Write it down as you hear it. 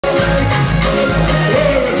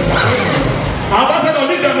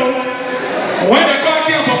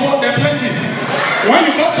When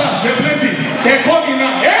you touch us, they're plenty. They're coming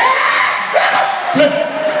now. Yeah!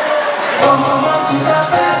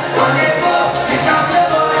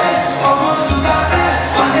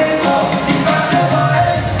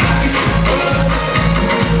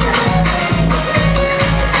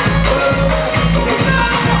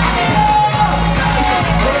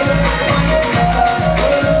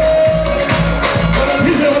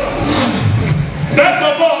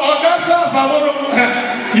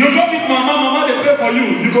 You go meet mama, they pray for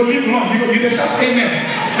you. You go live long. You just amen.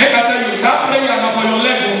 Make I tell you, that prayer is for your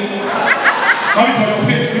leg, not for your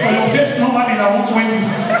face. For your face, normally in our 120s.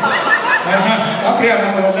 That prayer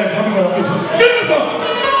is for your leg, not for your face. Give me some.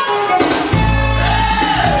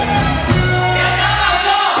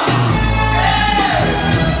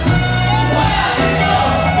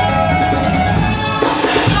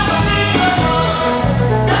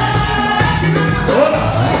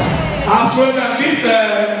 I swear that this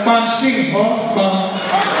Pankshin,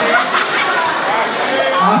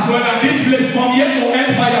 I swear that this place from here to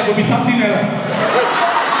end fire will be 13 naira.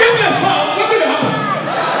 This place, what will happen?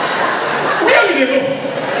 Where will they go?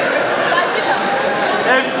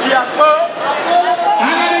 And I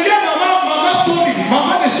hear mama story,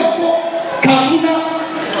 mama the Shoko, Kaduna,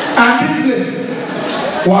 and this place.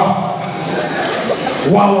 Wow.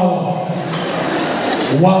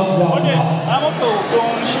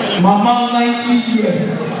 Mama 90 years.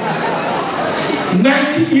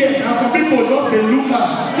 90 years. And some people just they look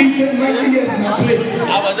at. He said 90 years in a play. You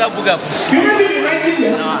imagine in 90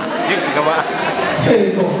 years?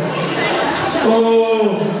 Hey God.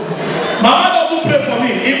 Oh. Mama doesn't pray for me.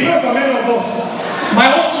 He pray for many of us. My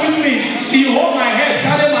own sweet niece, she hold my head,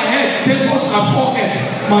 carry my head, take touch her forehead.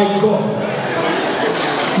 My God.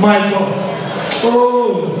 My God.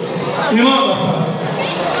 Oh. You don't understand.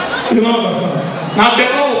 You don't understand. Now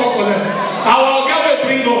better will come collect. Our God will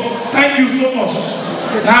bring us. Thank you so much.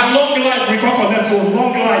 Now long life we come collect. So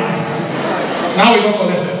long life. Now we come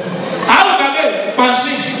collect. How look at it?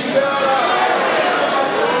 Pankshin.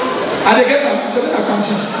 And they get us. So look at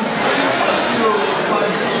Pankshin.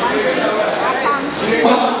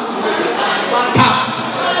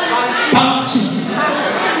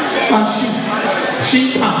 Pankshin.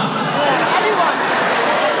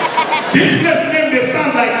 This place name they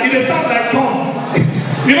sound like corn.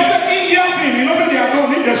 You know the Indian film, you know they are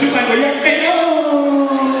corn, they shoot like the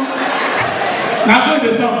now so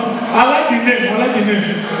they sound. I like the name.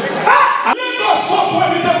 I let God stop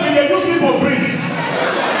when this says when they use people breeze.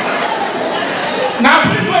 Now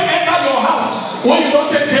please when you enter your house, when you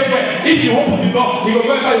don't take them away, if you open the door, you will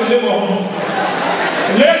go enter your neighbor home.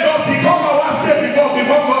 Let us the cover one step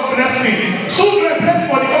before God bless me. Children plenty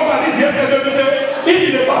for the cover this yesterday they say if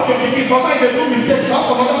you dey pass your pikin sometimes they do mistake you have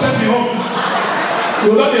to forget person home.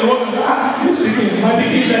 You know they hold this pikin my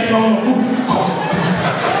pikin let no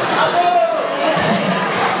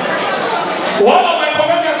one of my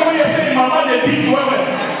comedians come here say mama dey beat well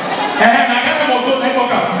and I get them also next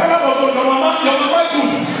talker your mama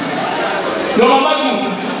good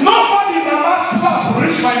nobody mama slap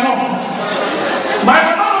reach my mom. My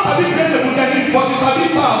mama no sabi play table tennis but she sabi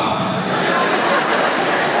serve.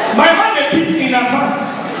 My mama dey beat in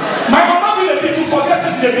advance. My mama feel dey beat you forget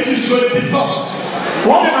say she dey beat you she go dey discuss.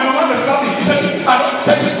 One day my mama dey slap me she say I don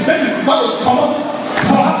take it make you no comot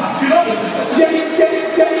for her you know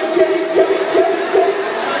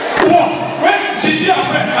when she see her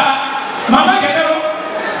friend mama get there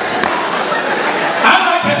I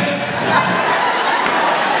like it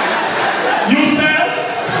you said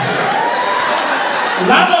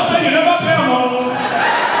landlord say you never pay am o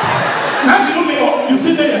now she look me up you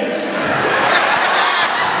still dey there.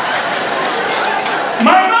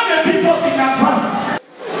 My man dey beat us in advance.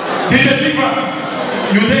 DJ Chifa,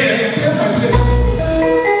 you there? Stay my place.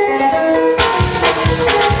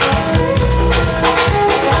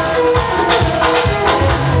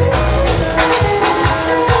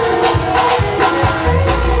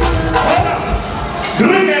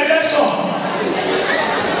 During the election,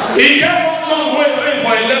 he gave one song wey pray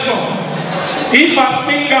for election. If I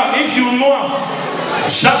sing am, if you know am,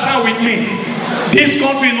 shout out with me. This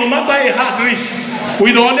country, no matter a hard reach,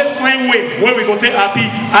 we don't always find way where we go take happy.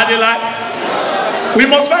 Are they like? We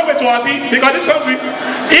must find way to happy because this country,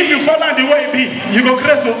 if you follow the way it be, you go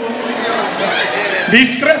crazy. The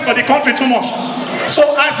stress for the country too much. So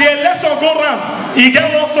as the election go round, he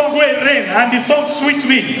get one song where it rain and the song sweet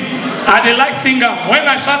me. And they like singer. When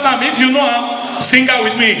I shout am, if you know am, sing out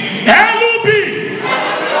with me. LUP!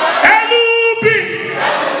 LUP!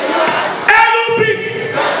 LUP!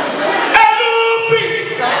 LUP!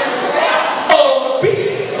 OP!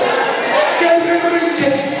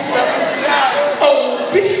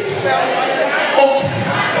 OP! OP!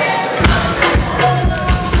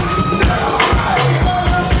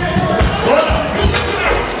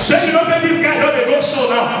 Make you know say this guy don't go show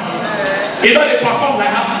now. He don't perform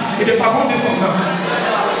like artists. He perform this song now.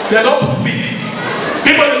 They don't beat.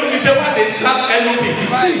 People they look me say why they shout LOP.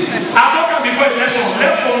 See, I talk before election.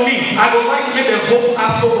 Left for me, I go like make them vote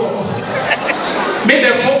as so. Make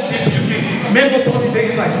them vote the building. Make nobody dey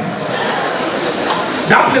inside.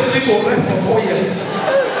 That place need to rest for 4 years.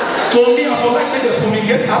 So me, I for like make them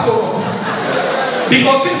fumigate as so.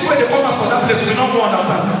 Because things when they come out for that place, we don't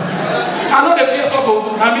understand. I know the fear talk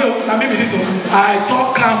of maybe this one. I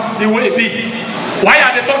talk the way it be. Why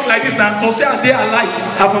are they talk like this now? To say they are alive.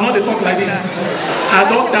 I for not they talk like this. I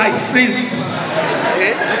don't die since.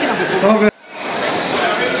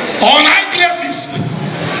 On high places.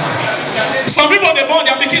 Some people they born,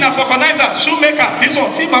 they are making a vulcanizer, shoemaker. This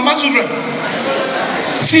one, see mama children.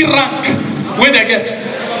 See rank where they get.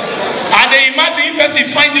 And they imagine if person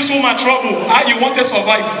find this woman trouble, how you want to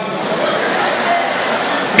survive.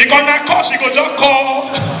 Because now call, she go just call.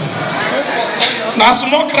 Now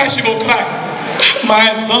small cry, she go cry.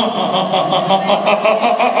 My son.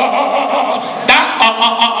 That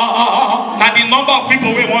now the number of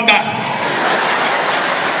people we want that.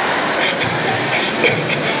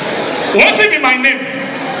 What will be my name?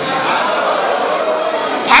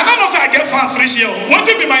 I don't know if I get fans reach here. What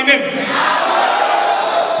will be my name?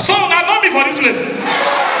 So now know me for this place.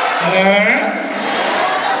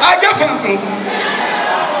 I get fans.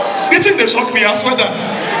 You think they shock me? I swear that.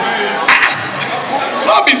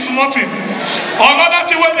 Not be smarting. Another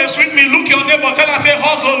thing when they sweet me, look your neighbor, tell her say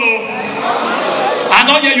hustle. I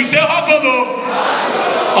know you say hustle.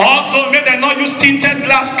 Also, make them not use tinted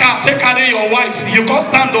glass car. Take carry your wife. You can't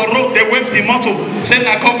stand on road. They wave the motto. Say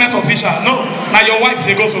na government official. No, now your wife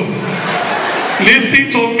they go so. Listen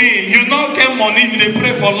to me. You not get money. You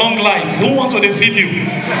pray for long life. Who want to feed you?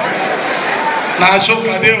 Now joke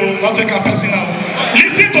they will not take a person now.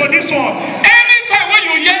 Listen to this one. Anytime when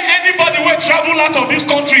you hear anybody will travel out of this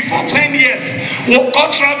country for 10 years, will come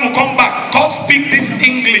travel, come back, come speak this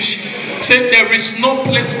English. Say there is no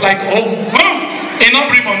place like home. He not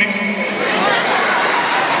bring money.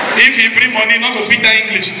 If he bring money, not go speak that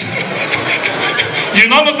English. You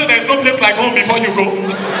know say there is no place like home before you go.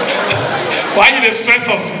 Why you they stress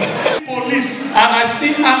us? Police and I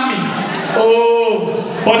see army. Oh,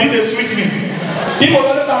 body they sweet me. People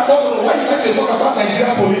always say, Akpororo, why you like to talk about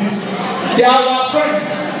Nigerian police? They are our friend.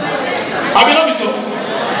 I mean, not be so.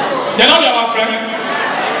 They not be our friend.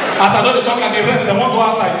 As I saw the talk and the rest, they won't go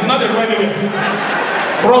outside. You know they go anywhere.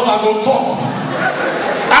 Bros, I go talk.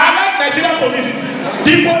 I like Nigerian police.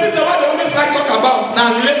 The police are what they always like talk about.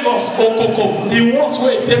 Now Lagos, Okoko, the ones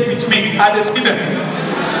who take with me, I dey see them.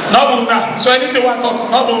 Now now. So anything I talk,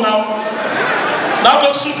 now now. Now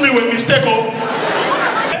go shoot me with mistake. Akpororo.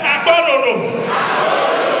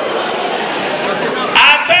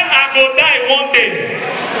 I tell I go die one day.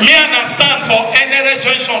 Me understand for any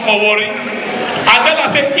rejoicing for worry. I tell her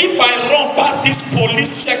say if I run past this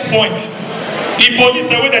police checkpoint, the police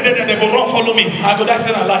the way they did they go run follow me. I go die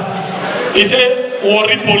say a lie. He say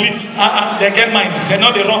worry police. They get mine. They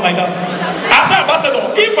know they run like that. I say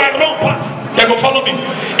ambassador, if I run past, they go follow me.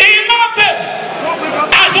 In nothing,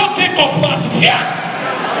 I just take off pass fear.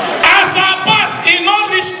 As I pass, it not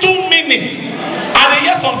reach 2 minutes. And I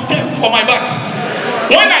hear some step for my back.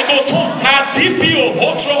 When I go talk, now DPO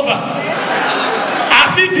whole trouser. I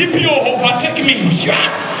see DPO overtake me.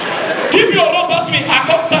 DPO run past me. I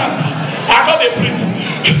can't stand. I can't breathe.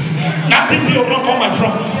 Now DPO run come my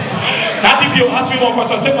front. Now DPO ask me one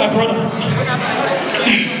question. I say, my brother,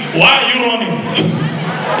 why are you running?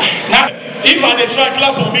 Now, if I dey try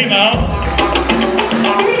clap on me now.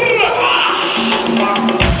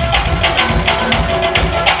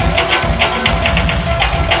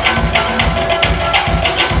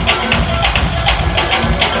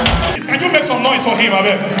 Make some noise for him, I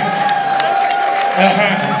bet.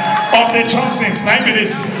 Of the Johnsons, 9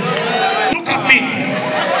 minutes. Look at me.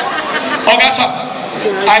 Ogacha,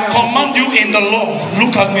 I command you in the Lord.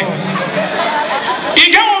 Look at me. You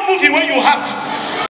get one movie where you act.